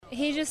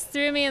He just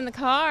threw me in the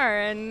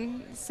car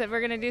and said we're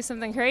going to do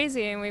something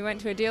crazy, and we went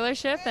to a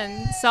dealership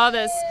and saw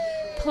this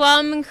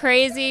plum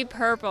crazy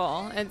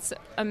purple. It's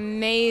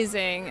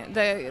amazing.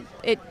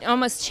 It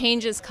almost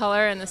changes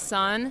color in the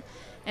sun,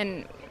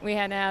 and we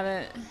had to have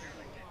it.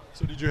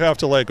 So did you have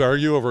to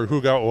argue over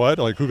who got what,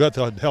 who got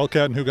the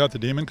Hellcat and who got the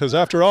Demon? Because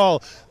after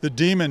all, the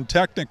Demon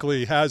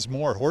technically has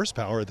more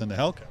horsepower than the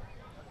Hellcat.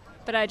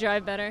 But I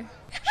drive better.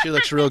 She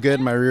looks real good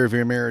in my rear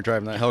view mirror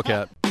driving that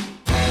Hellcat.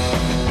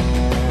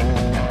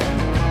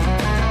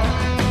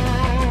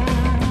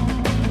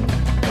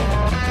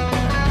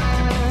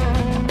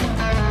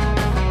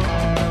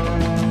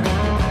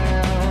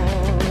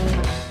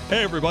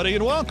 Hey everybody,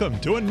 and welcome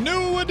to a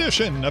new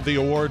edition of the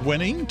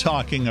award-winning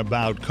Talking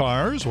About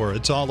Cars, where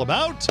it's all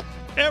about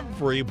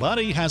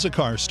everybody has a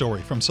car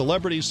story, from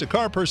celebrities to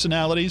car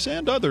personalities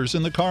and others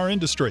in the car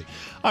industry.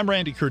 I'm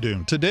Randy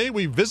Cardoon. Today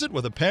we visit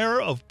with a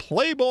pair of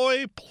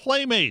Playboy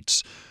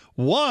Playmates.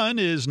 One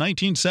is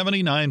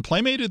 1979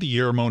 Playmate of the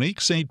Year,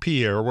 Monique St.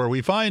 Pierre, where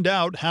we find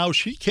out how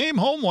she came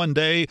home one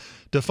day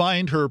to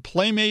find her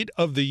Playmate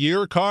of the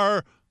Year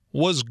car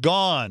was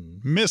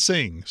gone,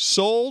 missing,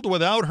 sold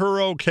without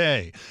her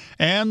okay.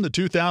 And the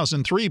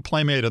 2003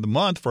 Playmate of the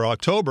Month for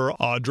October,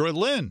 Audra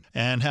Lynn,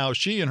 and how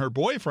she and her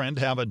boyfriend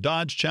have a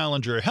Dodge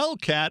Challenger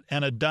Hellcat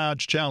and a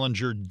Dodge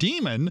Challenger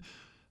Demon.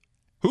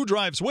 Who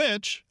drives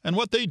which and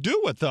what they do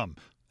with them,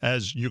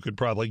 as you could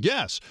probably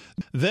guess.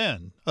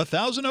 Then, a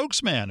Thousand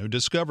Oaks man who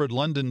discovered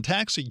London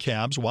taxi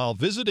cabs while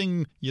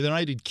visiting the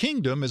United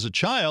Kingdom as a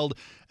child,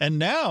 and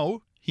now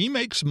he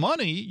makes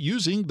money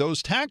using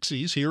those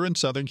taxis here in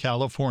Southern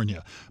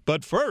California.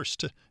 But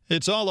first,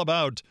 it's all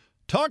about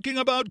Talking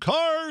About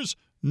Cars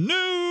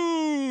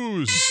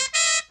News.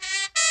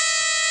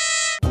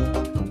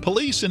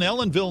 Police in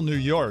Ellenville, New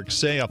York,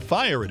 say a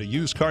fire at a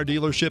used car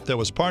dealership that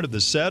was part of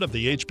the set of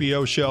the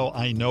HBO show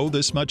I Know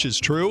This Much Is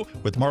True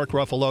with Mark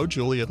Ruffalo,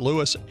 Juliette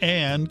Lewis,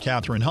 and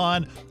Kathryn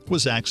Hahn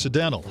was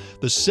accidental.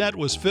 The set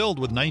was filled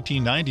with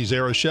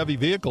 1990s-era Chevy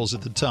vehicles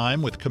at the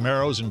time, with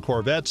Camaros and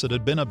Corvettes that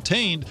had been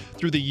obtained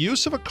through the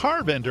use of a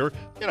car vendor,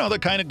 the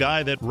kind of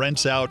guy that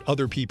rents out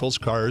other people's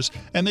cars,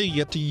 and they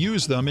get to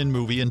use them in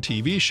movie and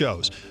TV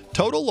shows.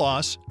 Total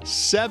loss,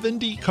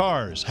 70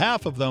 cars.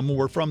 Half of them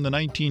were from the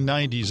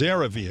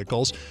 1990s-era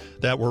vehicles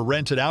that were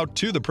rented out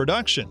to the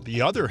production.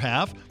 The other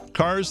half,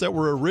 cars that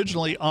were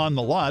originally on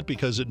the lot,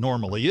 because it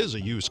normally is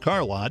a used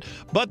car lot,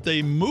 but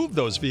they moved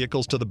those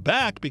vehicles to the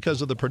back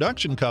because of the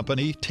production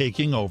company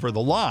taking over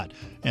the lot.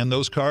 And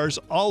those cars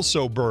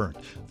also burned.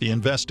 The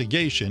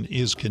investigation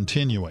is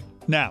continuing.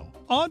 Now,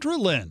 Audra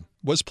Lynn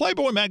was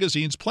Playboy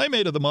magazine's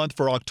Playmate of the Month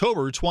for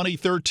October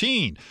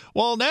 2013.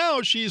 Well,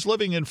 now she's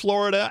living in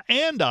Florida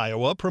and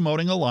Iowa,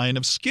 promoting a line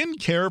of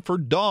skincare for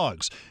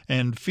dogs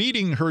and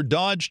feeding her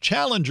Dodge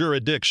Challenger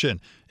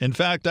addiction. In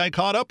fact, I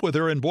caught up with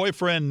her and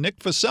boyfriend Nick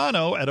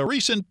Fasano at a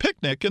recent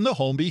picnic in the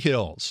Holmby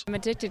Hills. I'm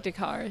addicted to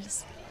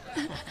cars.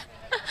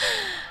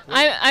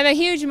 I'm a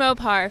huge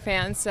Mopar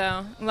fan,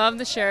 so love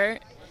the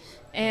shirt.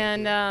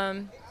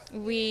 And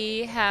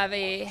we have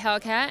a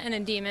Hellcat and a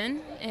Demon,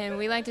 and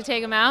we like to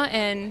take them out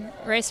and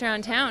race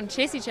around town,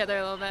 chase each other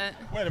a little bit.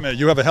 Wait a minute,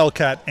 you have a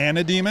Hellcat and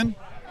a Demon?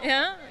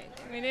 Yeah,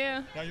 we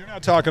do. Now, you're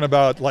not talking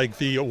about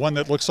the one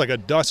that looks like a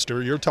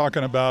Duster. You're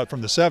talking about from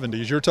the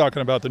 70s. You're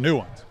talking about the new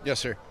ones. Yes,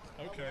 sir.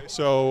 Okay,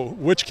 so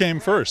which came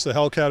first, the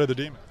Hellcat or the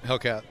Demon?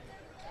 Hellcat.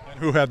 And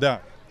who had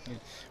that?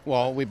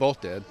 Well, we both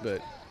did,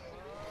 but...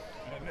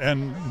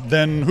 And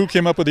then who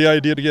came up with the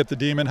idea to get the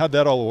Demon? How'd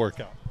that all work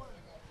out?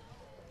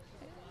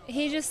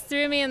 He just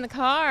threw me in the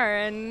car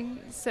and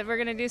said we're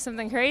going to do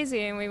something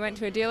crazy, and we went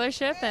to a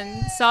dealership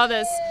and saw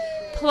this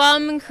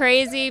plum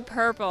crazy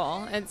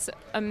purple. It's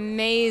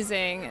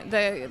amazing.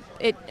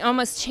 It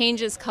almost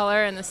changes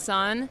color in the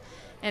sun,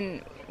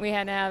 and we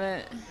had to have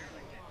it.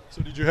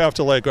 So did you have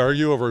to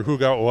argue over who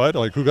got what,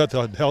 who got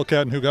the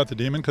Hellcat and who got the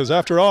Demon? Because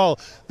after all,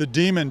 the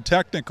Demon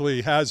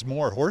technically has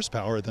more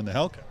horsepower than the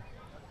Hellcat.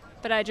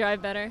 But I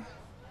drive better.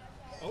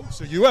 Oh,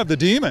 so you have the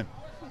Demon.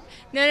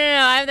 No,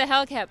 I have the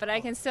Hellcat, but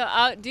I can still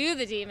outdo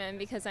the Demon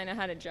because I know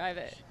how to drive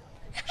it.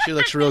 She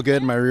looks real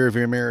good in my rear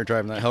view mirror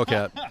driving that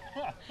Hellcat.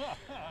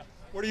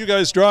 Where do you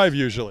guys drive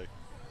usually?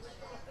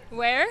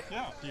 Where?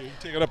 Yeah. Do you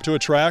take it up to a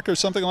track or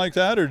something like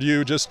that, or do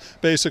you just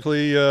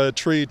basically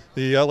treat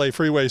the LA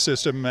freeway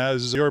system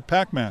as your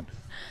Pac-Man?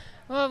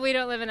 Well, we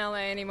don't live in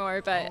LA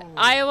anymore, but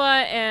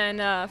Iowa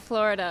and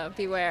Florida,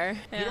 beware.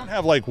 Yeah. You don't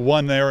have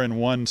one there and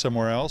one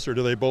somewhere else, or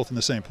do they both in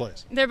the same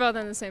place? They're both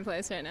in the same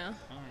place right now.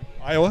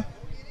 Iowa?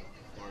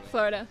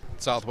 Florida.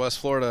 Southwest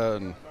Florida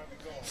and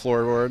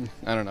Floridward.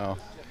 I don't know.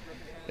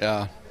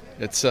 Yeah,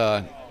 it's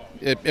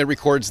it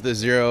records the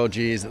 0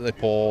 Gs that they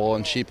pull,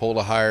 and she pulled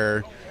a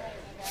higher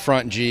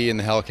front G in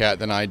the Hellcat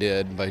than I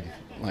did, by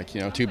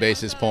 2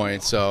 basis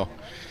points. So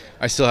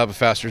I still have a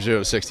faster 0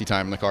 to 60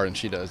 time in the car than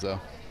she does, though.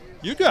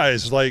 You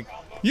guys, you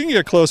can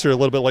get closer a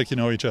little bit like you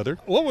know each other.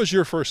 What was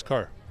your first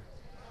car?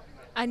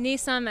 A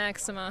Nissan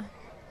Maxima.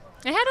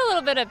 It had a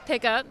little bit of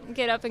pickup,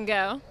 get up and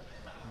go.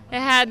 It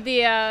had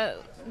the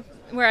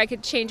where I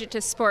could change it to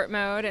sport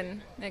mode,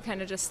 and it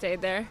kind of just stayed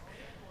there.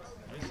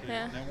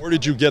 Yeah. Now, where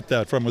did you get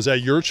that from? Was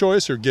that your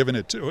choice or given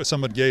it to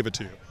someone gave it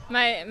to you?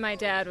 My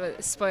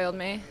dad spoiled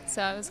me,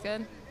 so it was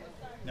good.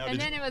 Now, And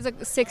then it was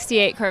a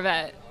 '68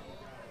 Corvette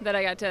that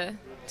I got to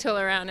tool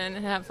around in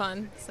and have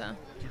fun. So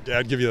did your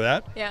dad give you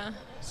that? yeah,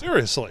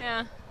 Seriously?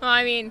 yeah. Well,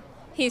 I mean,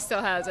 he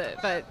still has it,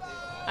 but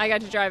I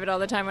got to drive it all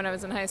the time when I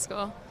was in high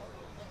school.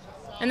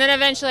 And then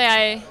eventually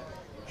I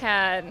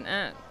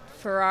had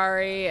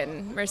Ferrari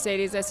and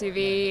Mercedes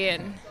SUV,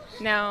 and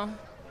now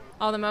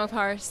all the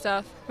Mopar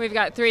stuff. We've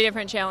got 3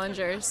 different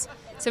Challengers.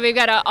 So we've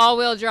got an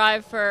all-wheel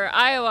drive for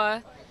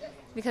Iowa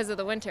because of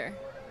the winter.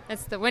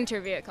 It's the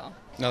winter vehicle.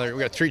 We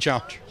got 3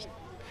 Challengers.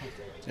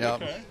 Yeah.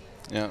 Okay.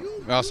 Yeah.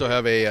 We also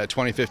have a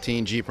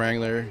 2015 Jeep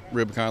Wrangler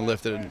Rubicon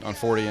lifted on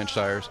 40-inch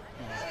tires.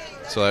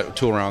 So I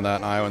tool around that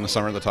in Iowa in the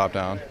summer, the top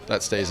down.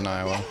 That stays in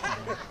Iowa.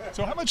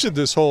 So how much did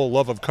this whole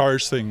love of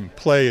cars thing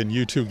play in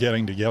you two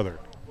getting together?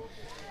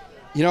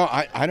 You know,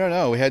 I don't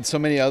know. We had so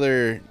many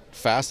other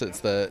facets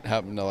that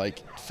happened to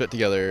like fit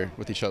together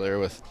with each other,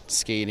 with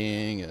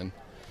skating and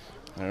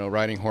I don't know,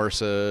 riding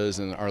horses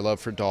and our love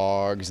for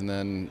dogs. And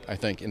then I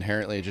think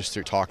inherently just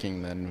through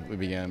talking, then we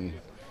began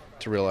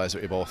to realize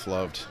that we both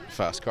loved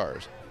fast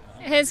cars.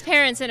 His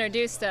parents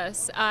introduced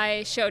us.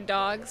 I showed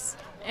dogs,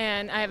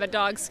 and I have a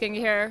dog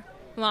skincare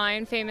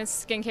line,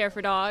 famous skincare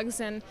for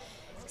dogs. And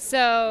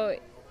so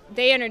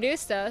they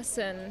introduced us,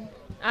 and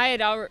I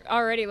had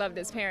already loved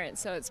his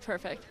parents, so it's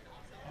perfect.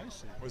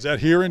 Was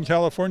that here in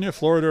California,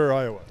 Florida, or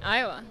Iowa?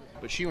 Iowa.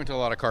 But she went to a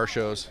lot of car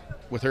shows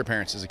with her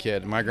parents as a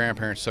kid. My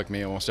grandparents took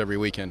me almost every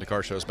weekend to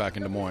car shows back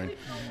in Des Moines.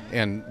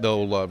 And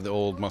they'll love the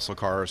old muscle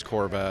cars,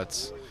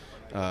 Corvettes,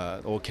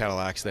 old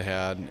Cadillacs they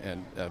had,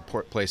 and a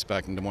place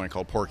back in Des Moines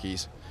called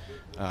Porky's.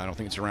 I don't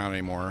think it's around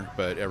anymore,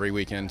 but every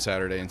weekend,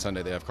 Saturday and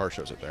Sunday, they have car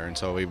shows up there. And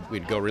so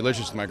we'd go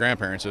religious with my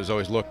grandparents. It was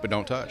always look but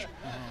don't touch.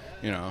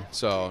 You know,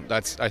 so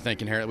that's, I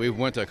think, inherently. We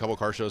went to a couple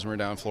car shows when we were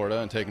down in Florida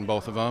and taken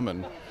both of them.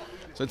 And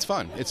so it's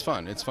fun. It's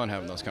fun. It's fun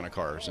having those kind of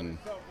cars. And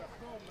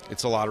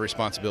it's a lot of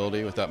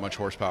responsibility with that much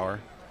horsepower.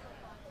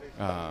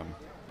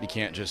 You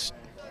can't just,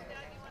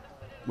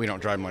 we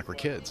don't drive them like we're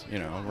kids, you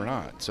know, we're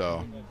not.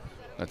 So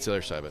that's the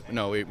other side of it.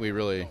 No, we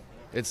really,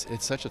 it's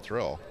such a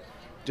thrill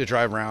to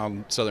drive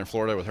around southern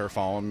Florida with her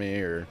following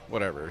me or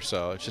whatever.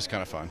 So it's just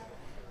kind of fun.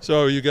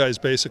 So you guys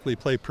basically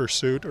play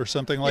Pursuit or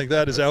something like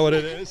that? Is that what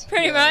it is?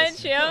 Pretty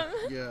much, yeah.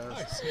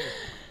 Yes.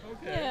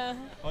 Yeah.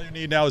 All you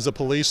need now is the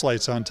police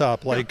lights on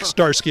top, like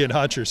Starsky and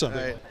Hutch or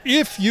something. Right.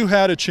 If you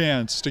had a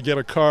chance to get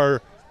a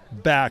car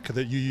back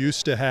that you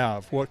used to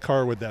have, what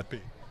car would that be?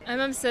 I'm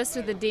obsessed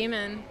with the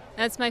Demon.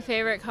 That's my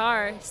favorite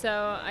car,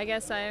 so I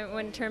guess I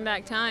wouldn't turn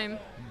back time.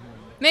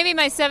 Maybe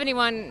my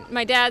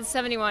dad's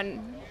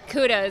 71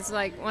 Cuda is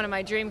like one of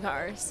my dream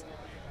cars.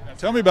 Now,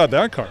 tell me about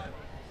that car.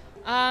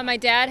 My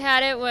dad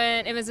had it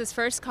when it was his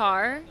first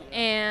car,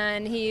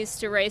 and he used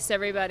to race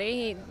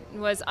everybody. He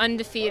was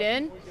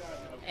undefeated,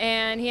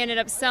 and he ended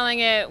up selling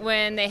it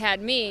when they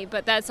had me,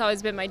 but that's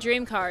always been my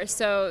dream car.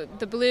 So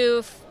the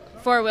blue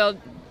four-wheel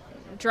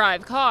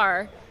drive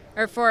car,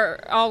 or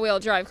all-wheel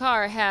drive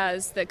car,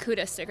 has the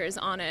Cuda stickers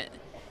on it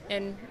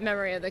in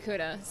memory of the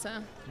Cuda. So.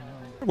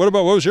 What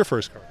was your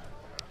first car?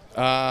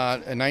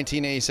 A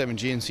 1987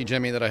 GMC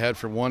Jimmy that I had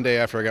for one day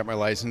after I got my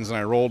license, and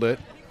I rolled it.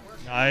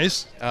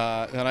 Nice.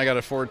 Then I got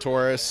a Ford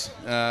Taurus.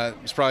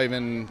 It was probably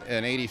been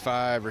an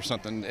 85 or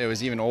something. It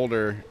was even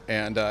older,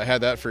 and I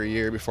had that for a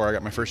year before I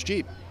got my first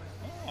Jeep.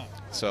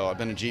 So I've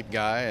been a Jeep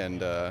guy, and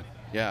the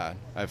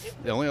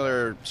only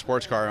other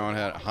sports car I owned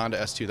had a Honda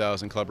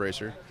S2000 Club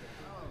Racer.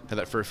 Had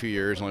that for a few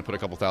years, only put a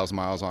couple thousand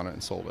miles on it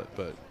and sold it.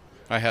 But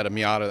I had a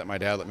Miata that my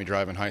dad let me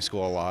drive in high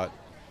school a lot.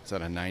 It's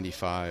at a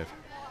 95.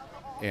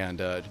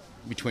 And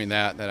between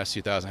that and that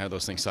S2000, I had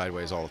those things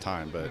sideways all the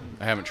time. But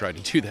I haven't tried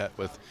to do that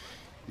with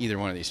either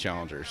one of these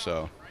Challengers,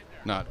 so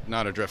not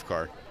a drift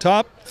car.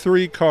 Top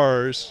 3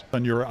 cars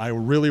on your I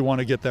really want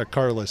to get that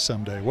car list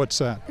someday. What's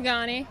that?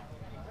 Pagani.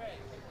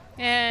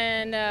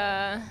 And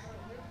a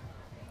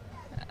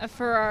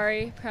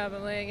Ferrari,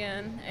 probably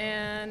again.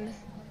 And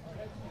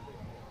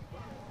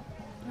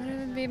what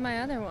would be my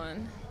other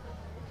one?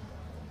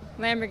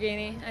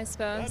 Lamborghini, I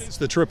suppose. It's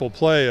the triple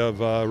play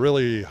of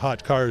really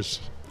hot cars.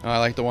 I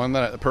like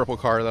the purple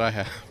car that I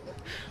have.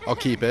 I'll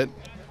keep it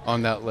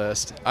on that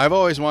list. I've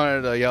always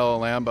wanted a yellow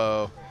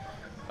Lambo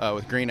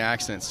with green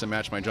accents to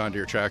match my John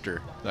Deere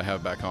tractor that I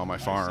have back on my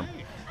farm.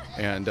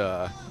 And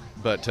I'd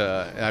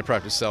probably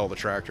have to sell the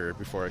tractor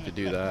before I could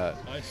do that.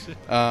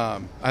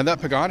 And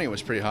that Pagani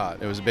was pretty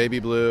hot. It was baby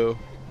blue.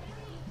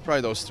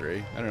 Probably those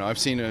 3. I don't know. I've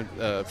seen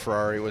a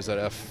Ferrari, was that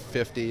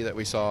F50 that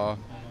we saw.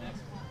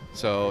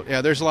 So,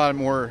 yeah, there's a lot of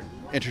more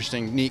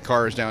interesting, neat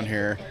cars down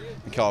here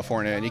in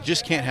California. And you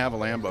just can't have a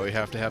Lambo. You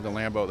have to have the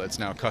Lambo that's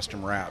now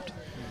custom wrapped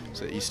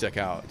so that you stick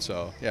out.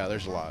 So, yeah,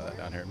 there's a lot of that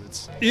down here.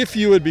 If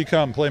you had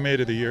become Playmate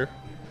of the Year,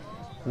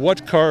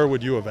 what car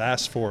would you have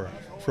asked for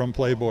from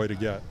Playboy to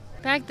get?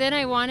 Back then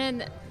I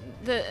wanted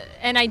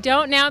and I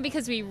don't now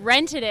because we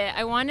rented it,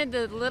 I wanted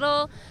the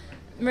little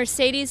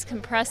Mercedes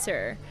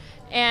compressor.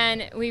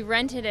 And we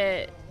rented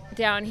it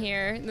down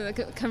here, the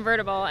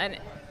convertible, and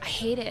I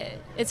hate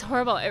it. It's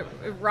horrible. It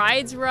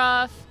rides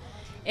rough.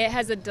 It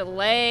has a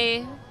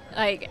delay.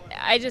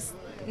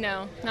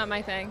 No, not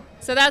my thing.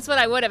 So that's what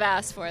I would have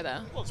asked for,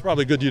 though. Well, it's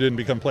probably good you didn't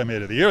become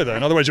Playmate of the Year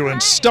then. Otherwise, you would have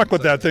been stuck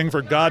with that thing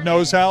for God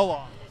knows how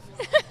long.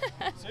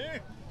 See?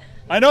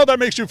 I know that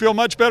makes you feel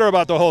much better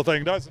about the whole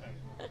thing, doesn't it?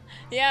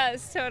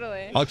 Yes,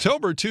 totally.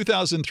 October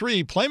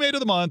 2003, Playmate of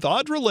the Month,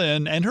 Audra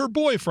Lynn, and her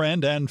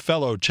boyfriend and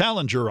fellow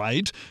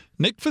Challengerite,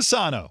 Nick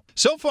Fasano.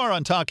 So far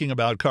on Talking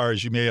About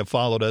Cars, you may have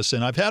followed us,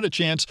 and I've had a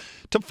chance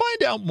to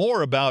find out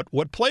more about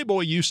what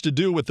Playboy used to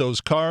do with those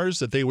cars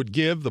that they would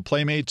give the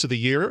Playmates of the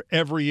Year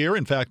every year.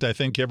 In fact, I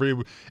think every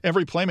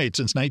Playmate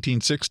since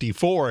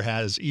 1964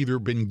 has either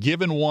been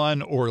given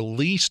one or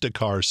leased a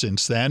car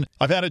since then.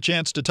 I've had a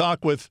chance to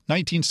talk with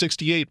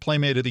 1968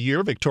 Playmate of the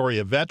Year,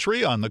 Victoria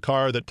Vetri, on the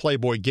car that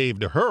Playboy gave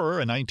to her,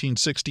 a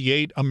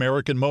 1968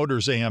 American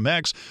Motors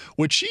AMX,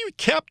 which she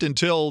kept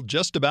until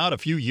just about a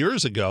few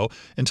years ago,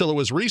 until it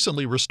was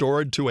recently restored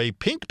to a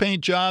pink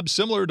paint job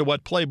similar to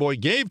what Playboy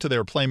gave to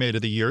their Playmate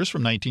of the Years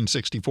from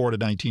 1964 to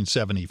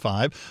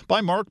 1975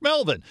 by Mark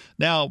Melvin.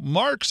 Now,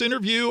 Mark's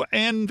interview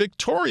and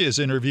Victoria's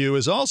interview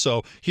is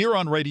also here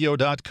on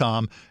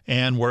radio.com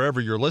and wherever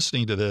you're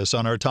listening to this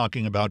on our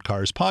Talking About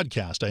Cars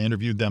podcast. I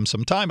interviewed them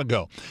some time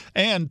ago.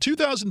 And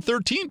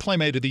 2013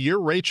 Playmate of the Year,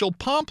 Rachel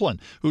Pomplin,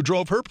 who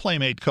drove her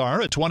Playmate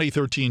car, a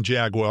 2013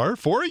 Jaguar,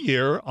 for a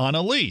year on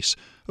a lease.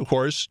 Of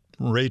course,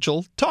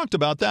 Rachel talked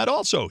about that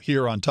also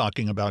here on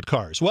Talking About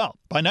Cars. Well,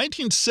 by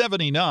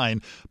 1979,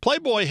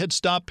 Playboy had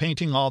stopped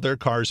painting all their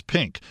cars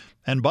pink.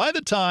 And by the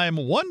time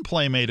one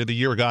Playmate of the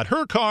Year got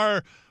her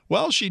car,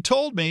 well, she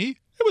told me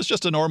it was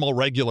just a normal,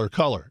 regular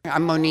color.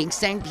 I'm Monique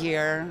St.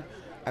 Pierre.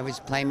 I was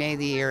Playmate of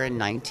the Year in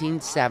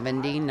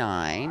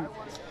 1979,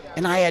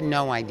 and I had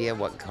no idea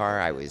what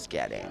car I was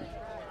getting.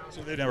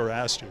 So they never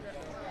asked you?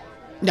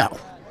 No,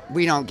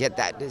 we don't get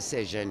that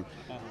decision.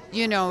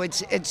 You know,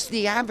 it's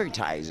the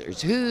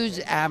advertisers. Who's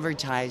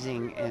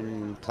advertising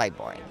in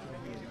Playboy?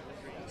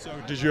 So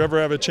did you ever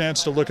have a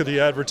chance to look at the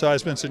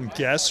advertisements and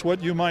guess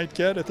what you might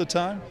get at the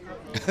time?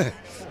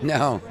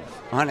 No,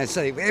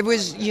 honestly. It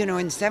was,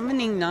 in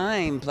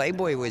 79,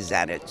 Playboy was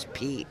at its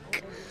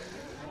peak.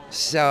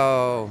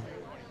 So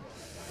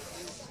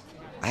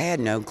I had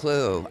no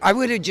clue. I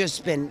would have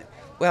just been,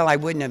 I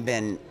wouldn't have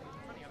been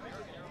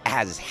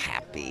as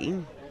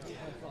happy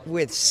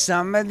with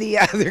some of the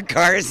other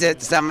cars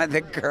that some of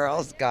the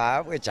girls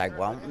got, which I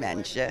won't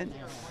mention.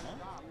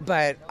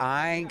 But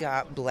I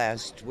got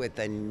blessed with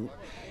it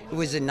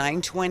was a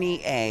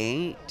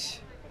 928.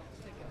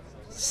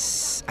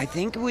 I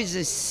think it was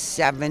a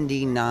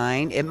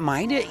 79. It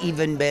might have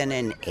even been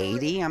an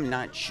 80, I'm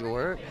not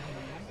sure.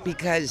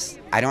 Because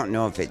I don't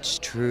know if it's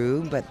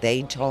true, but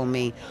they told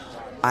me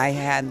I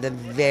had the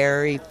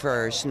very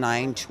first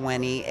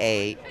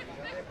 928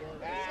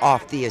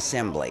 off the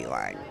assembly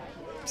line.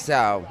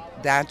 So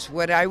that's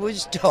what I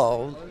was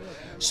told.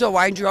 So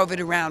I drove it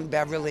around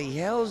Beverly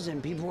Hills,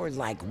 and people were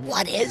like,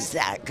 what is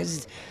that?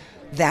 Because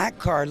that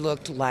car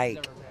looked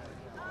like,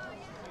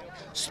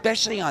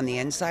 especially on the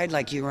inside,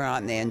 like you were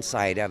on the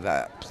inside of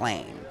a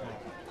plane.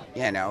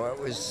 It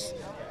was...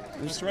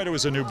 That's right, it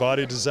was a new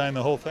body design,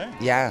 the whole thing.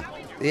 Yeah,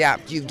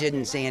 you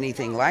didn't see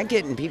anything like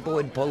it, and people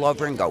would pull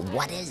over and go,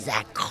 what is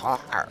that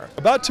car?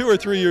 About 2 or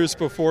 3 years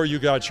before you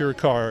got your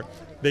car,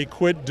 they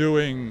quit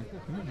doing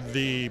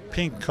the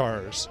pink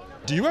cars.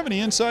 Do you have any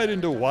insight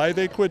into why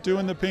they quit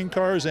doing the pink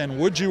cars, and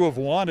would you have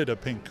wanted a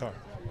pink car?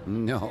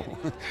 No,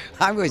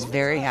 I was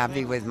very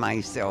happy with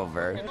my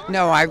silver.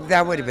 No,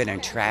 that would have been a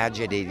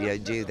tragedy to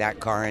do that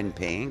car in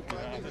pink.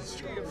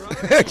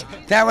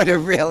 That would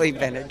have really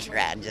been a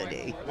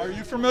tragedy. Are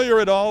you familiar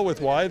at all with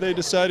why they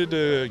decided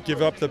to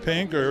give up the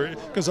pink? Or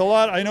because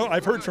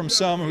I've heard from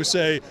some who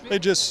say they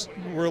just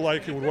were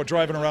like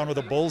driving around with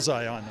a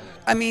bullseye on them.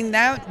 I mean,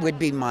 that would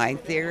be my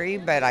theory,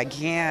 but I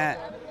can't.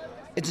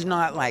 It's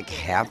not like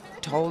Hef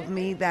told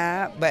me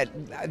that, but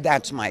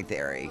that's my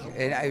theory.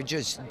 It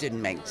just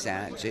didn't make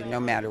sense. No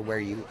matter where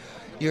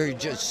you're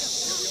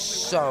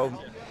just so.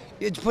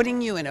 It's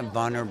putting you in a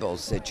vulnerable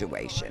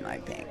situation, I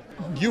think.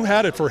 You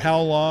had it for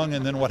how long,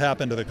 and then what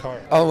happened to the car?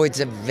 Oh, it's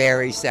a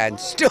very sad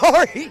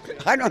story.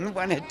 I don't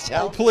want to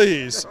tell. Oh,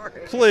 please,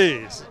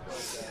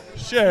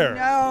 share.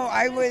 No,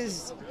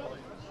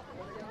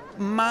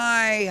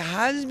 my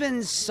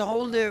husband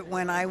sold it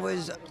when I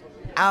was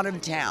out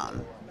of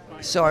town.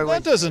 So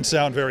that doesn't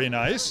sound very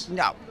nice.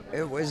 No,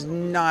 it was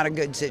not a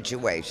good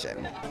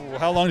situation.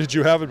 How long did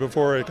you have it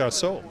before it got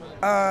sold?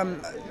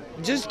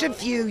 Just a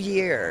few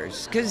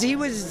years, because he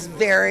was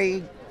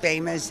very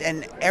famous,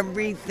 and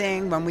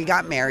everything, when we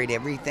got married,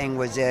 everything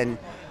was in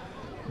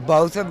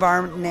both of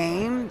our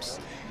names.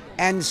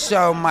 And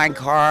so my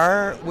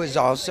car was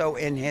also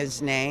in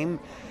his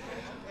name.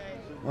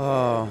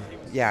 Oh,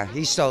 yeah,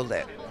 he sold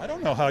it. I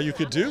don't know how you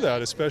could do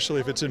that, especially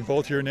if it's in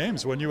both your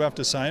names. Wouldn't you have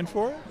to sign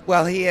for it?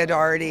 Well, he had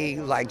already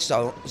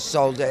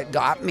sold it,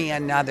 got me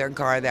another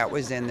car that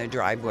was in the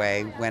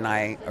driveway when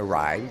I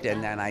arrived,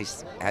 and then I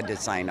had to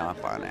sign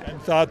off on it.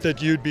 And thought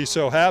that you'd be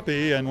so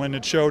happy, and when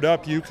it showed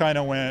up, you kind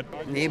of went...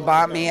 He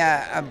bought me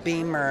a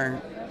Beamer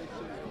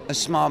a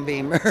small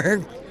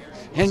Beamer.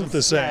 Isn't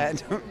the same.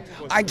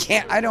 I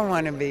don't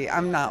want to be.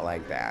 I'm not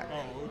like that.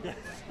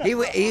 He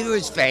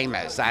was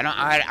famous.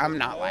 I'm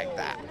not like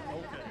that.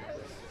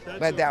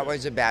 But that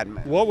was a bad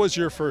move. What was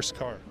your first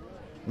car?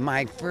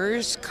 My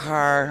first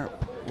car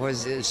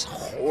was this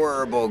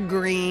horrible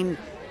green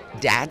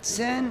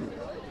Datsun.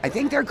 I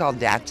think they're called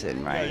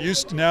Datsun, right?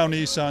 Now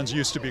Nissans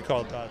used to be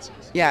called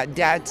Datsuns. Yeah,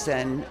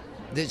 Datsun.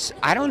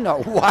 I don't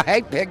know why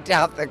I picked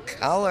out the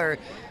color,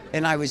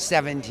 and I was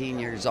 17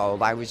 years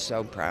old. I was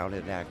so proud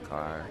of that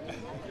car.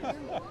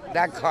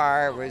 That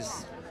car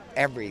was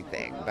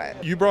everything.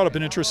 But you brought up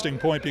an interesting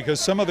point, because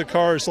some of the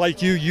cars,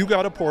 like you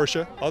got a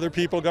Porsche, other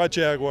people got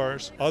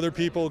Jaguars, other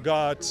people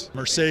got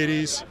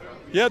Mercedes,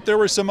 yet there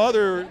were some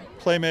other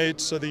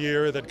playmates of the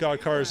year that got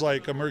cars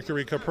like a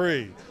Mercury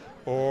Capri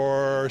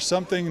or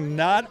something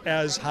not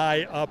as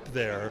high up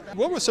there.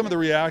 What was some of the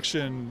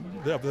reaction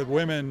of the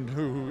women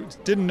who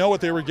didn't know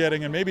what they were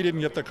getting and maybe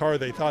didn't get the car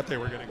they thought they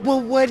were getting?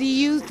 Well, what do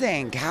you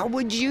think? How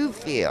would you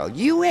feel?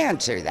 You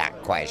answer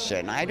that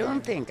question. I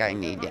don't think I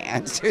need to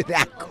answer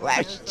that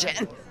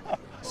question.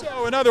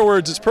 So, in other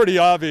words, it's pretty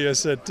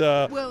obvious that...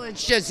 Well,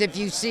 it's just if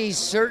you see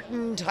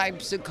certain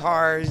types of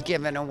cars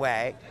given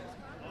away,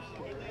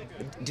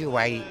 do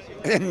I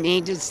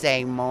need to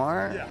say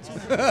more?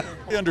 Yes.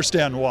 I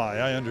understand why.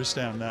 I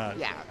understand that.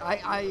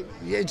 Yeah,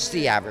 it's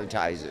the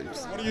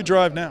advertisers. What do you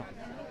drive now?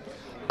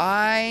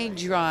 I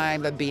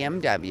drive a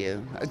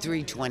BMW, a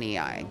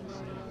 320i.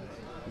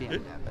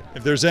 BMW.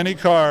 If there's any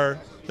car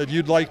that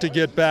you'd like to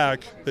get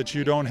back that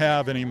you don't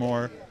have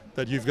anymore,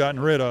 that you've gotten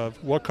rid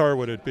of, what car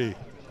would it be?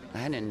 I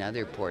had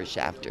another Porsche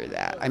after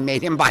that. I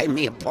made him buy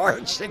me a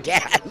Porsche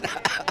again.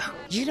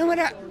 You know what?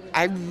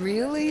 I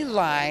really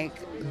like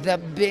the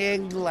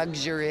big,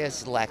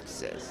 luxurious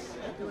Lexus.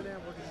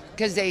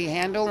 Because they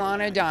handle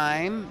on a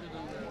dime,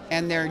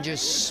 and they're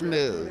just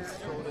smooth.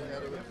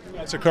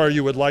 That's a car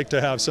you would like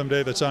to have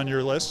someday that's on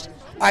your list?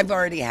 I've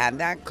already had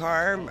that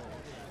car,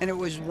 and it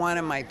was one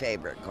of my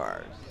favorite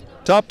cars.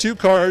 Top two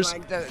cars. I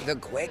like the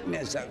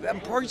quickness of it. A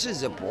Porsche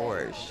is a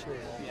Porsche.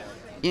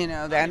 You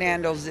know, that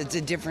handles, it's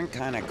a different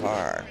kind of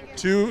car.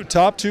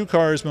 Top two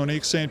cars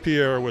Monique St.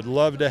 Pierre would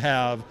love to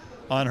have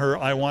on her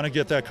I want to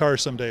get that car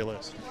someday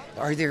list.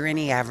 Are there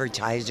any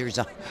advertisers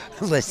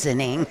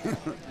listening?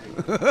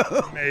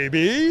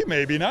 Maybe,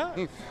 maybe not.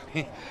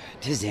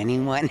 Does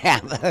anyone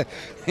have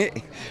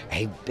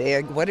a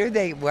big, what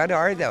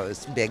are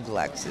those big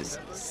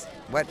Lexuses?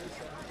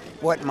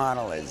 What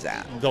model is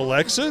that? The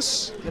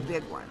Lexus? The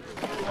big one.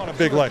 I want a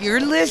big Lexus.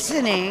 You're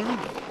listening.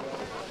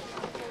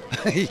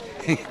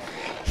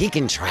 He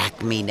can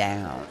track me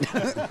down.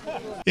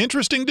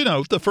 Interesting to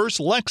note, the first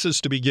Lexus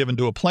to be given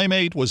to a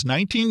Playmate was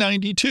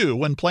 1992,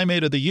 when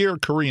Playmate of the Year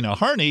Karina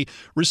Harney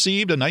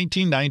received a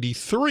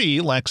 1993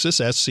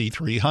 Lexus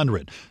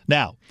SC300.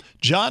 Now,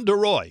 John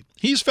DeRoy,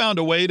 he's found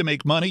a way to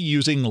make money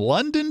using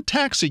London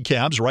taxi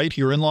cabs right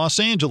here in Los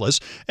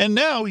Angeles, and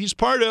now he's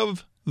part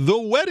of the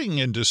wedding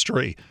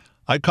industry.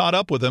 I caught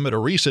up with him at a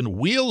recent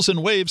Wheels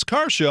and Waves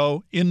car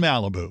show in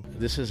Malibu.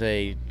 This is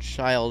a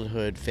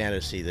childhood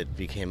fantasy that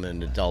became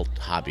an adult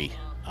hobby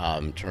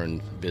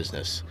turned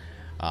business.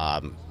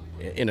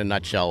 In a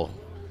nutshell,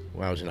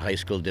 when I was in high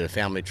school, did a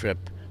family trip,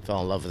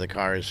 fell in love with the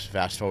cars,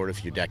 fast forward a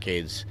few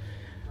decades,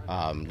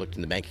 looked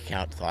in the bank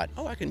account, thought,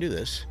 oh, I can do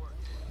this.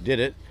 Did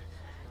it,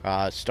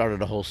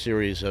 started a whole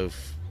series of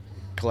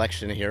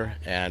collection here,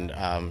 and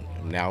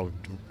now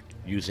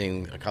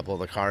using a couple of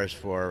the cars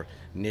for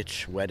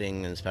niche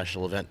wedding and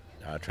special event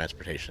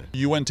transportation.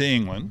 You went to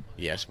England?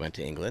 Yes, went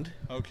to England.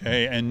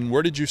 Okay, and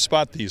where did you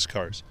spot these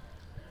cars?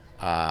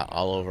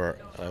 All over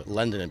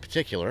London in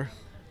particular,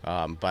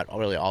 but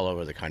really all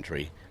over the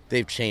country.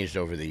 They've changed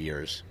over the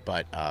years,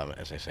 but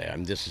as I say,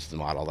 this is the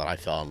model that I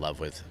fell in love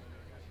with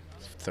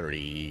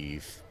 30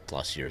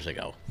 plus years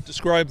ago.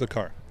 Describe the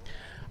car.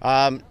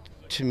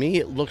 To me,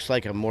 it looks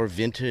like a more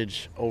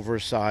vintage,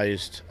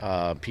 oversized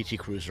PT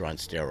Cruiser on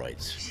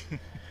steroids.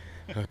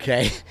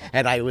 Okay,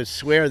 and I would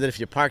swear that if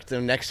you parked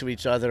them next to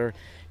each other,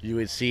 you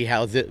would see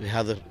how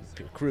the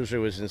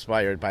Cruiser was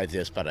inspired by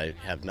this, but I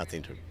have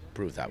nothing to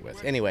prove that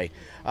with. Anyway,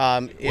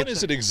 what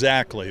is it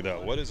exactly,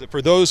 though? What is it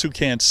for those who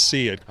can't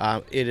see it?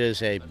 It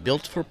is a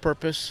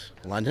built-for-purpose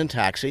London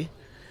taxi,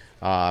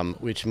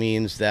 which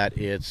means that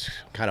it's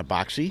kind of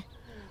boxy,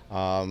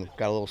 got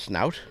a little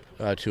snout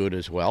to it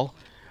as well.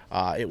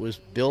 It was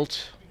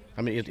built.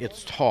 I mean,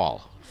 it's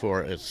tall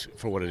for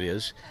what it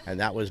is, and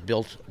that was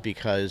built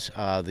because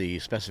the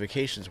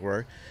specifications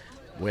were,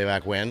 way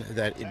back when,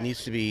 that it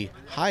needs to be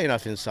high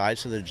enough inside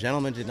so the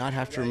gentleman did not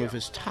have to remove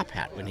his top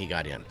hat when he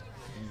got in.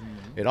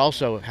 It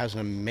also has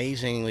an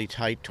amazingly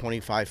tight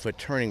 25-foot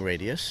turning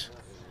radius,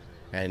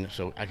 and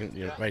so I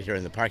can, right here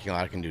in the parking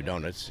lot, I can do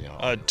donuts.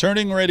 A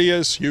turning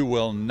radius you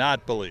will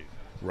not believe.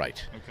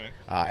 Right. Okay.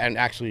 And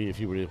actually, if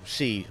you were to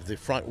see the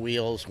front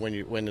wheels,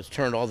 when it's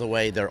turned all the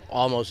way, they're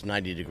almost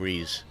 90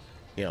 degrees,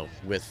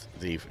 with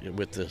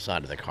the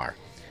side of the car.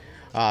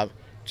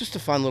 Just a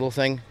fun little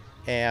thing,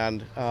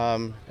 and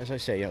as I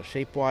say,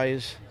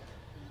 shape-wise,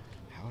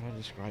 how would I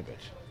describe it?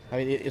 I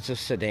mean, it's a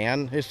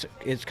sedan.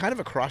 It's kind of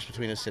a cross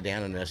between a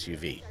sedan and an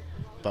SUV,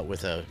 but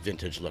with a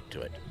vintage look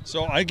to it.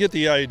 So I get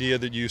the idea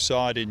that you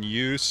saw it in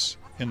use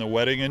in the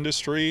wedding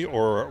industry,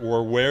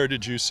 or where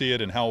did you see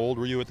it, and how old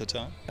were you at the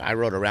time? I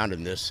rode around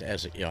in this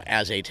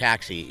as a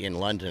taxi in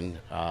London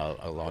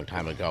a long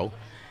time ago,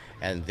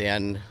 and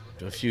then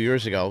a few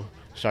years ago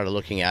started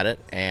looking at it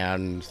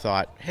and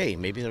thought, hey,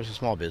 maybe there's a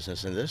small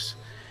business in this,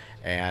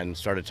 and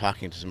started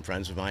talking to some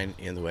friends of mine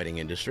in the wedding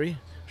industry.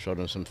 Showed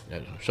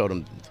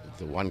them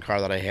the one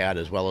car that I had,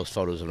 as well as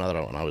photos of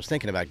another one I was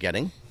thinking about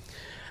getting,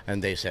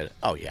 and they said,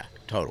 oh yeah,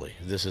 totally,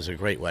 this is a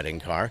great wedding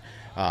car.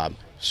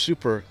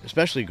 Super,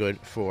 especially good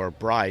for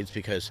brides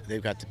because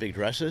they've got the big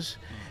dresses,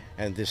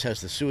 and this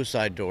has the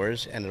suicide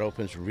doors, and it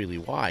opens really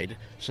wide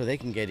so they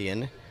can get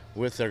in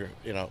with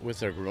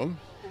their groom,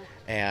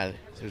 and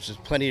there's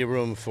just plenty of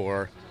room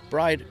for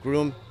bride,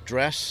 groom,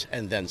 dress,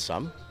 and then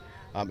some.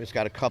 It's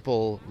got a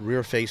couple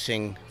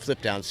rear-facing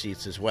flip-down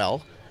seats as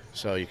well,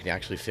 so you can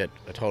actually fit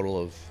a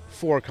total of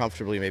 4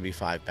 comfortably, maybe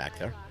 5 back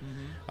there.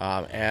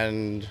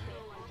 And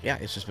yeah,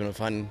 it's just been a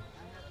fun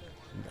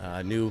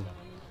new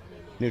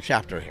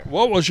chapter here.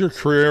 What was your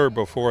career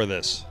before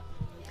this?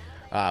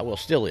 Well,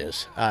 still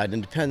is.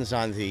 It depends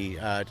on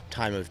the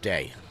time of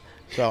day.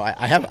 So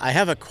I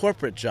have a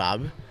corporate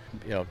job,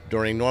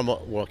 during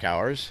normal work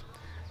hours.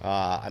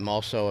 I'm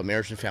also a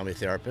marriage and family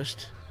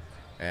therapist,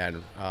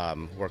 and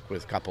work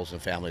with couples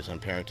and families on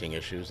parenting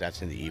issues.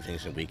 That's in the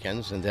evenings and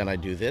weekends. And then I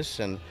do this,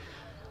 and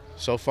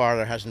so far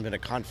there hasn't been a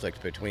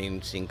conflict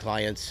between seeing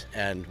clients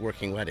and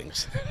working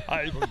weddings.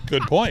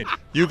 Good point.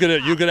 You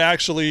could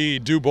actually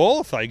do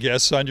both, I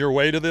guess, on the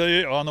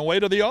way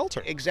to the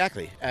altar.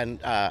 Exactly. And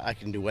I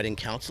can do wedding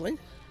counseling,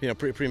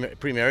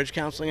 pre-marriage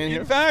counseling in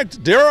here. In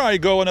fact, dare I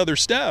go another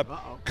step?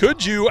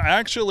 Could you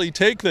actually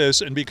take this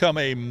and become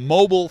a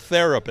mobile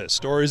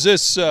therapist, or is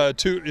this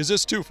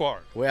too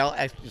far? Well,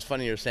 it's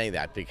funny you're saying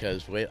that,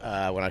 because when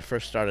I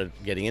first started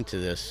getting into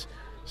this,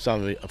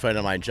 a friend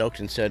of mine joked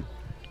and said,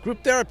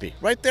 "Group therapy,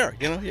 right there.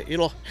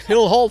 It'll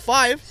hold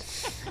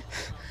 5."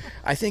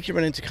 I think you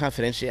run into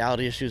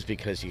confidentiality issues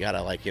because you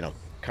gotta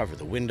cover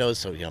the windows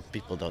so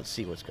people don't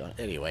see what's going on.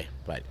 Anyway,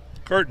 but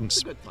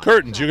Curtains. You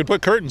could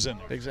put curtains in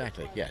there.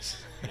 Exactly. Yes.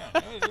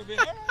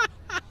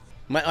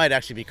 Might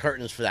actually be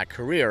curtains for that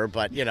career,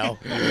 but Hello,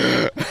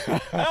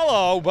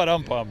 but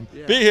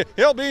yeah.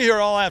 He'll be here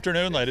all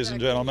afternoon, ladies and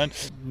gentlemen.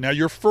 Now,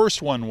 your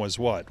first one was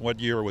what? What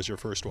year was your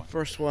first one?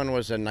 First one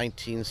was a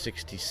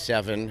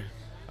 1967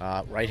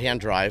 right-hand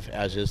drive,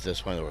 as is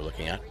this one that we're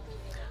looking at.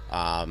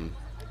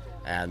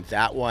 And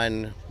that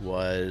one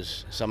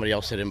was somebody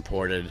else had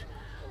imported.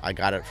 I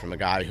got it from a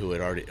guy who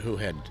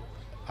had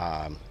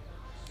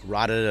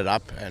rotted it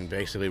up and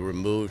basically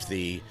removed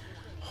the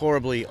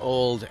horribly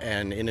old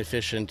and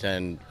inefficient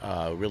and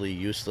really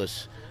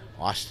useless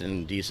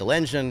Austin diesel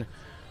engine,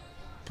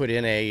 put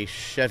in a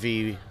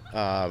Chevy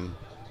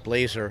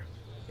Blazer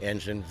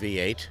engine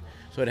V8.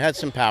 So it had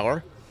some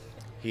power.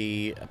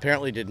 He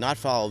apparently did not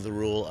follow the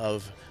rule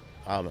of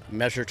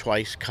measure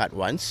twice, cut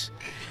once.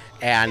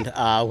 And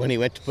when he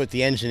went to put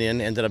the engine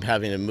in, ended up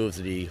having to move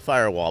the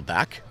firewall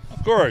back.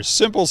 Of course,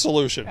 simple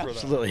solution for that.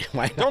 Absolutely.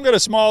 Don't get a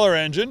smaller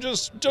engine,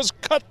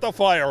 just cut the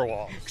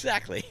firewall.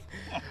 Exactly.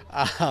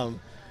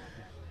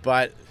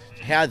 But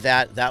had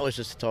that was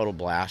just a total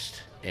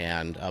blast,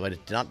 and but it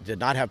did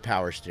not have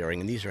power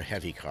steering, and these are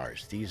heavy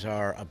cars. These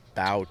are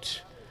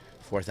about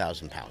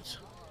 4,000 pounds.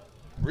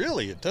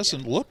 Really? It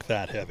doesn't look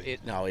that heavy.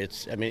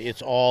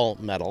 It's all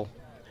metal.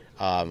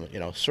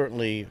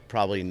 Certainly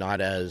probably not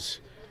as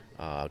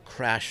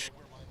crash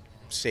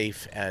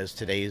safe as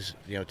today's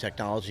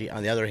technology.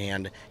 On the other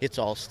hand, it's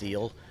all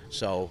steel,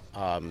 so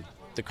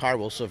the car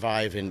will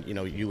survive, and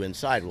you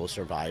inside will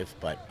survive.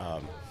 But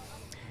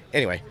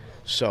anyway,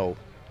 so.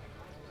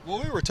 Well,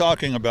 we were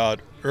talking about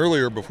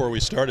earlier before we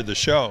started the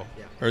show,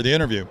 or the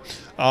interview.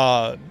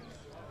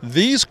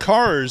 These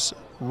cars,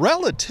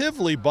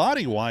 relatively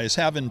body-wise,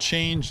 haven't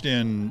changed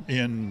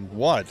in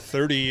what,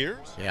 30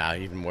 years? Yeah,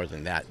 even more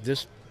than that.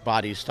 This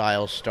body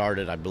style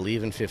started, I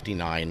believe, in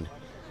 '59,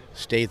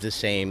 stayed the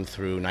same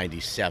through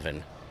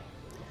 '97.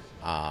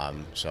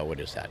 So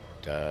what is that?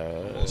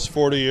 It's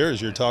 40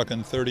 years. You're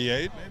talking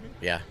 38, maybe?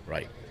 Yeah,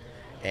 right.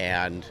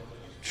 And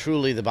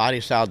truly, the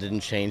body style didn't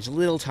change.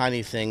 Little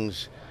tiny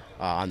things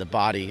on the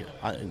body,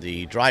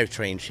 the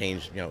drivetrain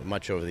changed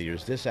much over the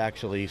years. This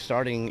actually,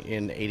 starting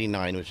in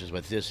 '89, which is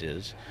what this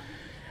is,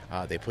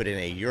 they put in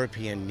a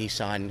European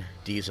Nissan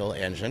diesel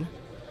engine.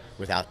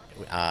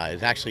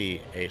 It's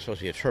actually supposed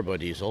to be a turbo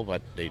diesel,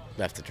 but they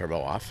left the turbo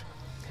off.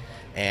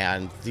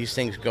 And these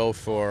things go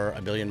for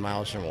 1 billion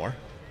miles or more.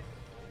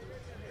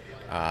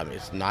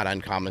 It's not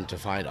uncommon to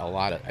find a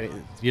lot of.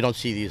 You don't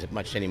see these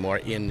much anymore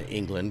in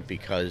England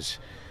because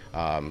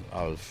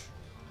of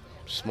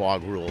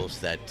smog rules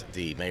that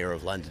the mayor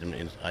of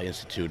London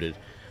instituted.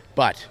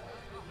 But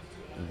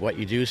what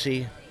you do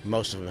see,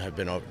 most of them have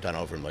been done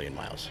over 1 million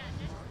miles.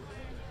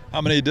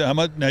 How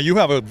much? Now you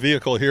have a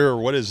vehicle here.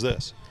 What is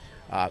this?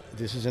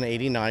 This is an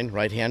 '89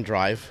 right-hand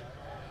drive.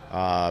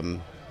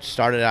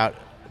 Started out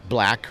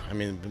black.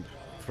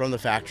 From the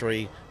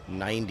factory,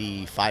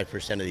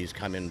 95% of these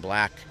come in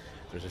black.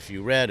 There's a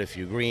few red, a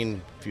few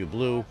green, a few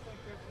blue.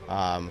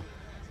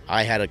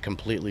 I had to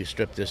completely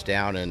strip this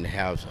down and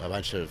have a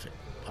bunch of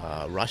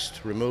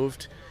rust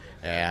removed.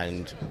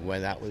 And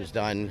when that was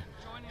done,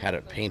 had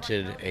it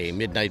painted a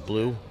midnight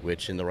blue,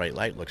 which in the right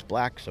light looks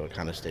black, so it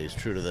kind of stays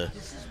true to the...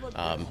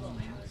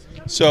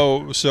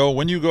 So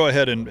when you go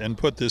ahead and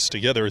put this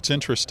together, it's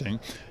interesting.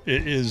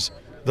 It is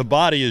the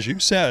body, as you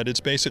said, it's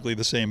basically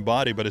the same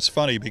body, but it's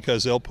funny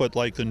because they'll put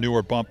like the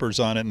newer bumpers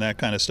on it and that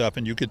kind of stuff,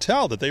 and you could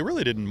tell that they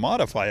really didn't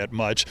modify it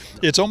much.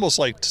 It's almost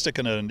like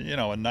sticking a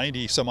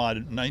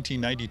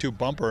 1992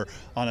 bumper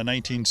on a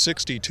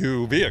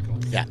 1962 vehicle.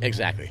 Yeah,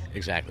 exactly.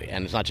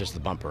 And it's not just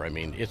the bumper. I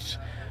mean, it's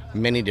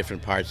many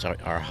different parts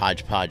are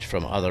hodgepodge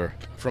from other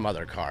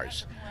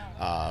cars.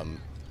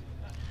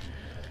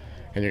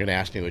 And you're going to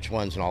ask me which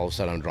ones, and all of a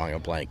sudden I'm drawing a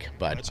blank.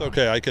 But it's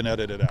okay. I can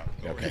edit it out.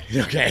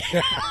 Okay.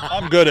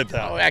 I'm good at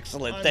that. Oh,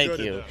 excellent. Thank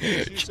you.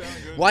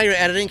 While you're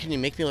editing, can you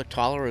make me look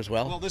taller as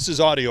well? Well, this is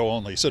audio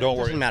only, so don't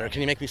worry. Doesn't matter.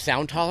 Can you make me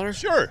sound taller?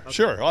 Sure.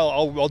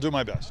 I'll do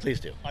my best. Please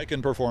do. I can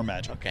perform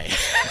magic. Okay.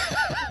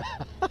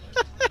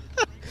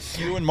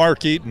 You and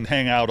Mark Eaton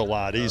hang out a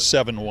lot. He's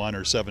 7'1"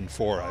 or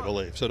 7'4", I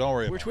believe. So don't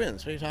worry. We're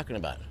twins. What are you talking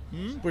about?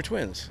 We're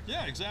twins.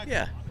 Yeah, exactly.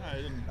 Yeah.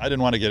 I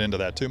didn't want to get into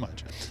that too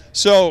much.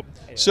 So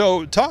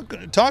talk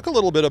a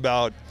little bit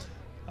about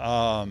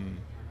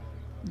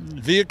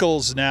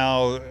vehicles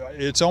now.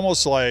 It's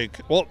almost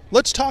like, well,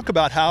 let's talk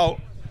about how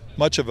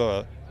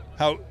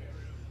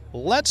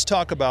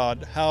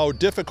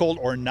difficult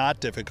or not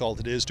difficult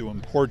it is to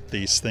import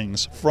these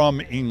things from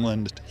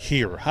England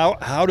here.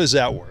 How does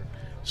that work?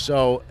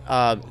 So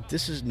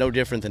this is no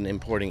different than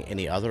importing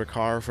any other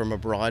car from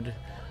abroad,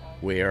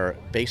 where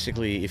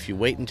basically if you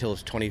wait until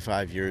it's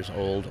 25 years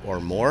old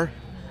or more,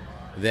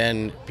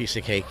 then piece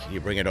of cake, you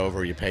bring it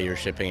over, you pay your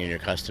shipping and your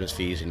customs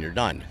fees, and you're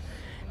done.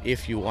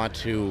 If you want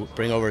to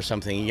bring over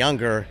something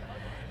younger,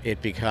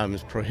 it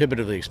becomes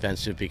prohibitively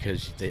expensive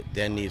because it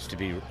then needs to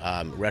be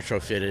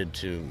retrofitted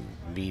to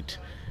meet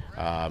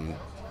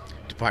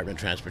Department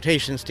of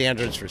Transportation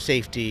standards for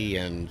safety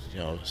and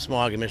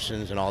smog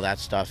emissions and all that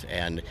stuff,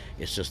 and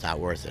it's just not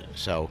worth it.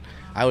 So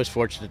I was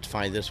fortunate to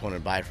find this one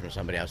and buy it from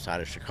somebody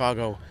outside of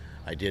Chicago.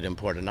 I did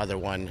import another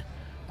one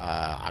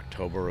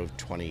October of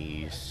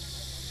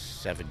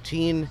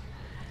 2017,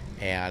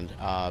 and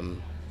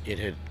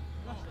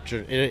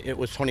it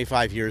was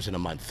 25 years in a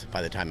month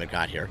by the time it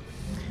got here.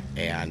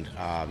 And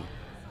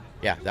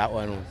that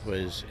one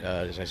was,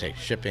 as I say,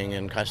 shipping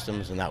and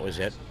customs, and that was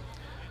it.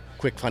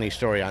 Quick funny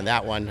story on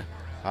that one.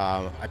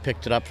 I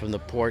picked it up from the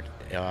port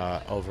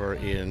over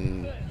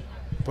in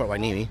Port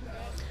Hueneme,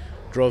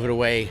 drove it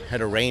away,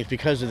 had arranged,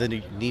 because of the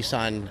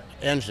Nissan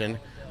engine,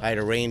 I had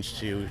arranged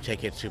to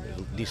take it to a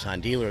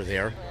Nissan dealer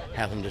there,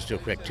 have them just do a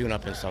quick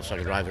tune-up and stuff so I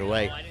could drive it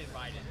away.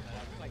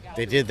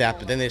 They did that,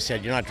 but then they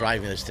said, you're not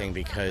driving this thing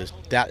because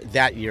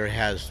that year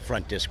has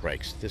front disc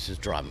brakes. This is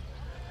drum.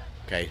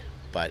 Okay,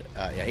 but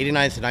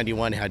 89 to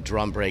 91 had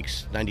drum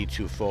brakes,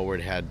 92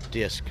 forward had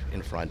disc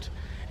in front.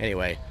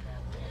 Anyway,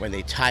 when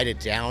they tied it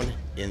down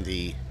in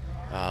the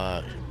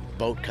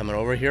boat coming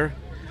over here,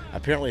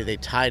 apparently they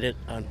tied it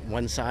on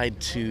one side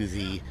to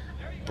the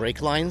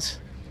brake lines,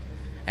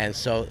 and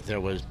so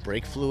there was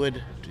brake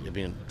fluid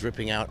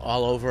dripping out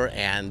all over,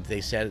 and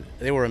they said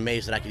they were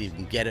amazed that I could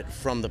even get it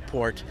from the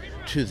port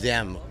to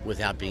them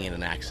without being in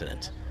an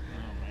accident.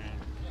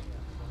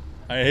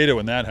 I hate it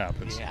when that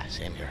happens. Yeah,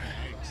 same here.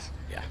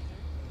 Yeah.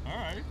 All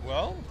right,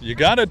 well, you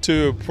got it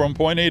from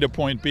point A to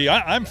point B.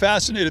 I'm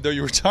fascinated, though.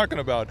 You were talking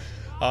about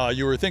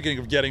you were thinking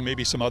of getting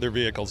maybe some other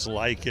vehicles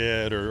like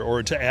it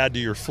or to add to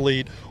your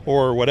fleet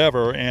or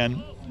whatever,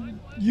 and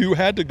you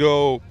had to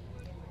go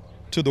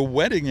to the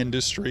wedding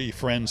industry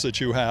friends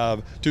that you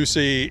have to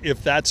see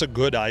if that's a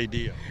good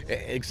idea.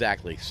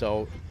 Exactly.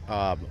 So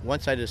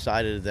once I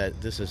decided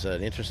that this is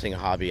an interesting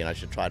hobby and I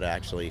should try to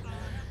actually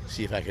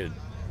see if I could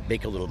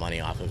make a little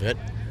money off of it,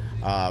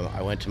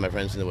 I went to my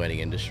friends in the wedding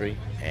industry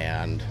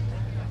and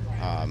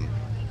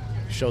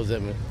showed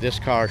them this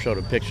car, showed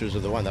them pictures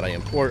of the one that I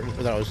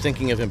was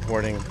thinking of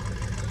importing.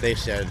 They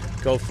said,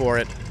 go for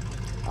it.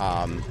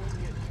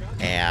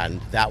 And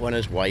that one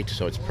is white,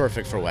 so it's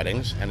perfect for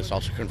weddings, and it's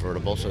also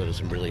convertible, so there's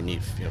some really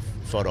neat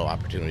photo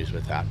opportunities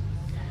with that.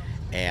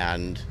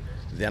 And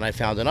then I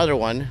found another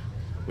one,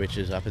 which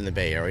is up in the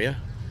Bay Area,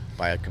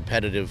 by a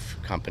competitive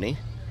company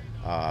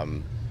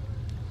called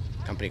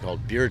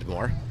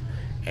Beardmore,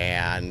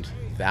 and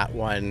that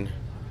one,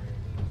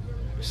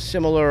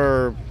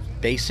 similar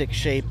basic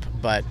shape,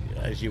 but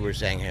as you were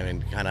saying, I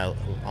mean, kind of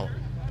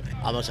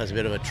almost has a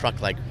bit of a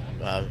truck-like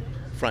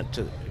front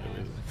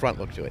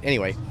look to it.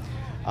 Anyway.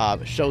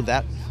 Showed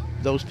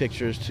those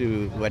pictures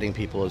to wedding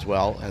people as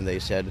well, and they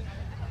said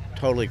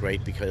totally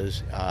great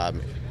because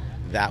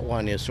that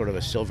one is sort of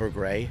a silver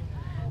gray,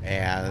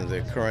 and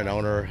the current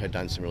owner had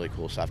done some really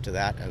cool stuff to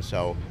that. And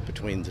so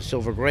between the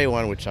silver gray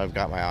one, which I've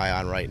got my eye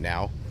on right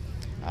now,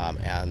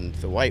 and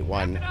the white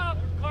one,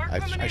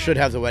 I should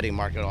have the wedding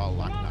market all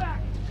locked up.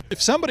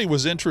 If somebody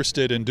was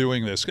interested in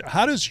doing this,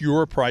 how does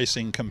your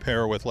pricing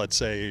compare with, let's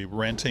say,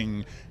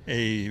 renting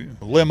a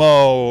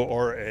limo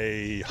or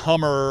a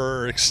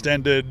Hummer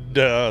extended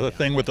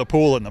thing with a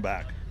pool in the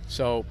back?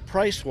 So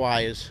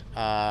price-wise,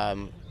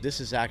 this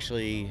is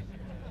actually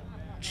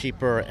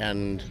cheaper,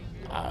 and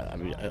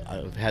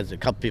I've had a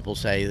couple people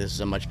say this is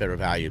a much better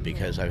value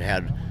because I'm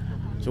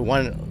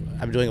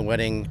doing a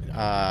wedding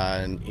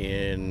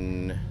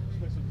in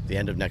the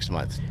end of next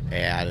month,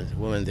 and the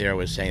woman there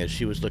was saying that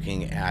she was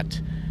looking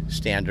at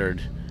standard,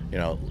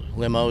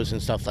 limos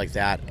and stuff like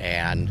that,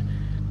 and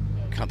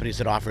companies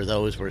that offer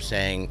those were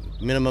saying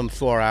minimum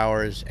 4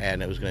 hours,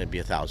 and it was going to be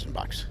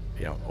 $1,000,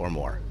 or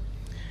more.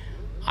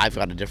 I've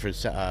got a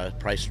different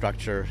price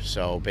structure,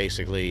 so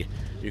basically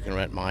you can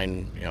rent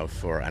mine,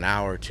 for an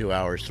hour, 2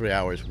 hours, 3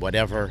 hours,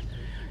 whatever,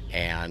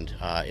 and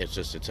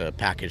it's a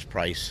package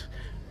price.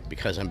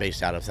 Because I'm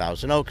based out of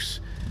Thousand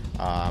Oaks,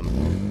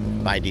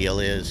 my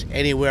deal is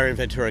anywhere in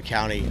Ventura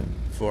County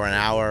for an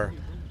hour,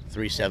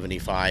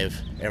 $375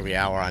 every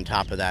hour. On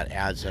top of that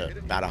adds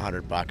about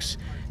 $100.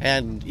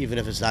 And even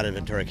if it's not in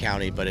Ventura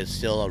County, but it's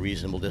still a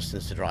reasonable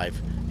distance to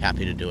drive,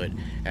 happy to do it.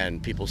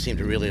 And people seem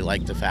to really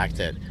like the fact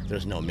that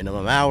there's no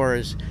minimum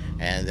hours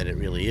and that it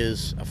really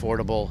is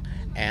affordable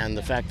and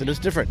the fact that it's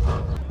different.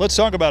 Let's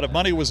talk about it.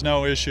 Money was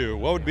no issue.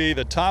 What would be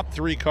the top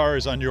 3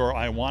 cars on your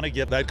I want to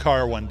get that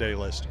car one day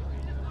list?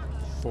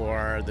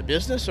 For the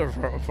business or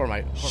for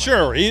my...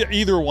 Sure,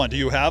 either one. Do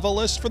you have a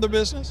list for the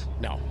business?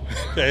 No.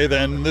 Okay,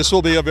 then this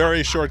will be a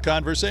very short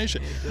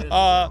conversation.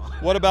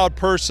 What about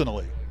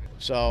personally?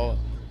 So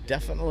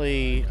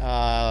definitely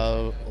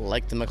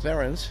like the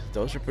McLarens.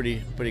 Those are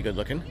pretty good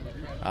looking.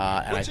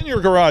 What's in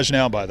your garage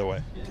now, by the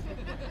way?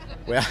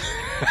 Well,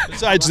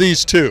 besides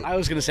these 2. I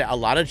was going to say a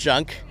lot of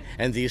junk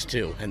and these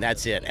 2, and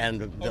that's it.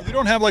 And you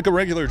don't have like a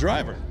regular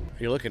driver.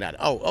 You're looking at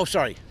it. Oh,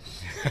 sorry.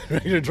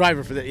 Regular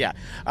driver for that, yeah.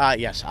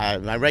 Yes,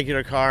 my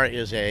regular car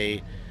is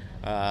a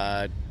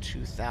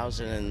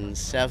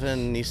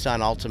 2007 Nissan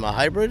Altima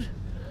Hybrid.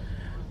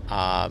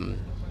 My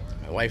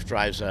wife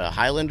drives a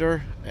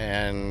Highlander,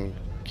 and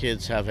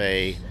kids have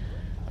a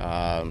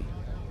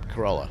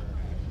Corolla.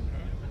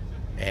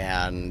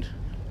 And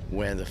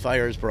when the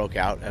fires broke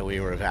out and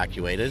we were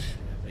evacuated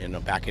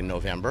back in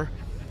November,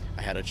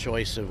 I had a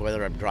choice of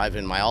whether I'm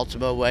driving my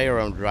Altima away or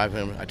I'm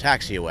driving a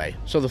taxi away.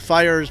 So the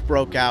fires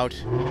broke out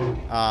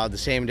the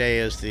same day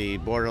as the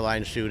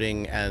Borderline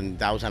shooting, and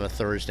that was on a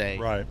Thursday.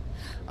 Right.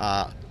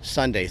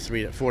 Sunday,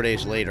 4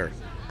 days later,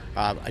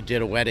 I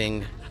did a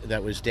wedding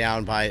that was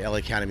down by LA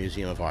County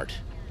Museum of Art,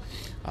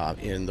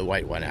 in the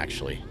white one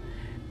actually,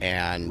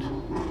 and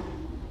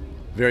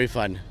very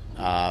fun,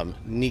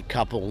 neat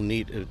couple,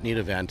 neat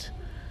event,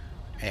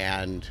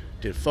 and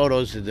did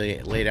photos in the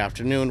late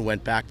afternoon,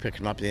 went back, picked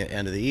them up at the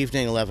end of the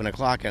evening, 11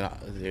 o'clock, and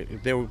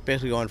they were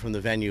basically going from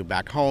the venue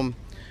back home.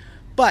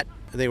 But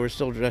they were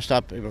still dressed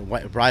up.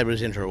 The bride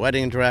was in her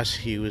wedding dress.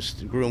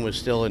 The groom was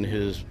still in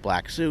his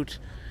black suit.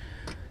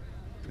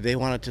 They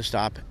wanted to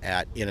stop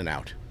at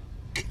In-N-Out.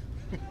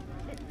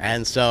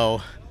 And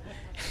so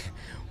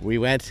we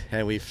went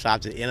and we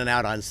stopped at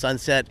In-N-Out on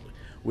Sunset,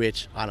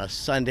 which on a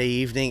Sunday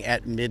evening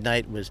at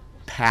midnight was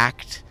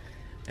packed.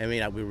 I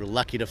mean, we were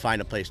lucky to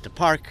find a place to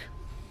park.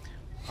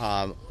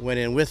 Went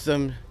in with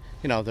them.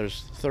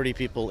 There's 30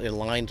 people in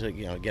line to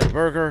get a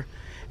burger,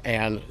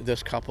 and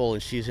this couple,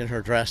 and she's in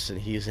her dress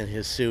and he's in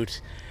his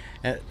suit,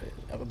 and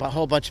a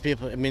whole bunch of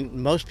people. I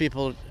mean, most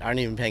people aren't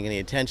even paying any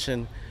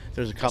attention.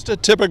 There's a couple. Just a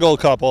typical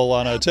couple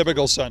on a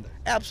typical Sunday.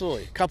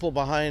 Absolutely. Couple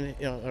behind,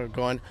 are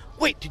going,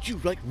 wait, did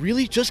you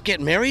really just get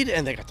married?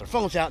 And they got their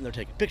phones out and they're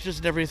taking pictures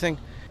and everything.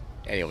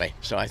 Anyway,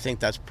 so I think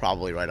that's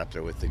probably right up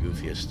there with the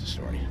goofiest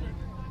story.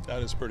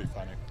 That is pretty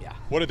funny. Yeah.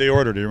 What did they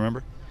order? Do you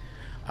remember?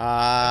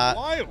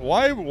 Why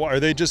are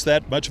they just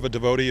that much of a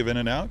devotee of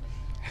In-N-Out?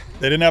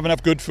 They didn't have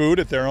enough good food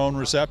at their own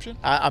reception?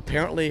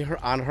 Apparently,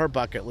 on her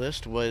bucket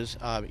list was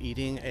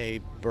eating a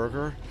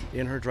burger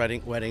in her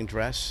wedding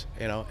dress,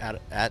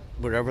 at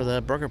wherever the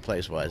burger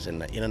place was,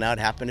 and In-N-Out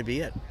happened to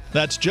be it.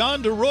 That's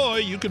John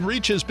DeRoy. You can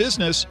reach his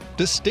business,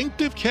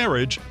 Distinctive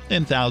Carriage,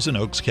 in Thousand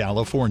Oaks,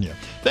 California.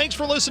 Thanks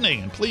for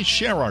listening, and please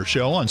share our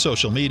show on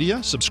social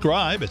media.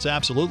 Subscribe. It's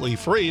absolutely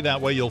free.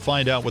 That way you'll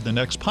find out when the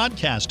next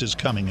podcast is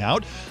coming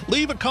out.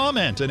 Leave a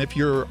comment, and if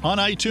you're on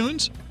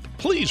iTunes,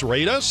 please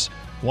rate us.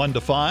 1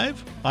 to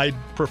 5. I'd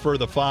prefer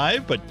the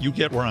 5, but you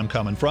get where I'm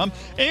coming from.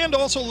 And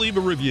also leave a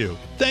review.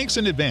 Thanks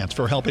in advance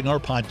for helping our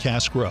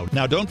podcast grow.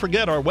 Now, don't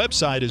forget our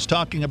website is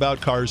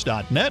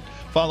talkingaboutcars.net.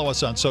 Follow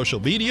us on social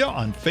media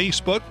on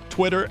Facebook,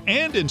 Twitter,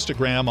 and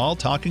Instagram, all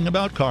talking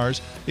about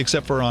cars,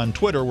 except for on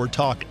Twitter, we're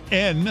Talk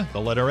N,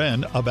 the letter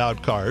N,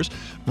 about cars.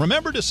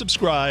 Remember to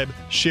subscribe,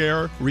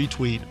 share,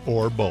 retweet,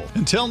 or both.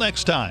 Until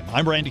next time,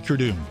 I'm Randy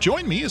Cardoon.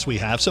 Join me as we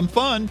have some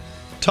fun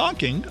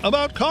talking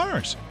about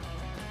cars.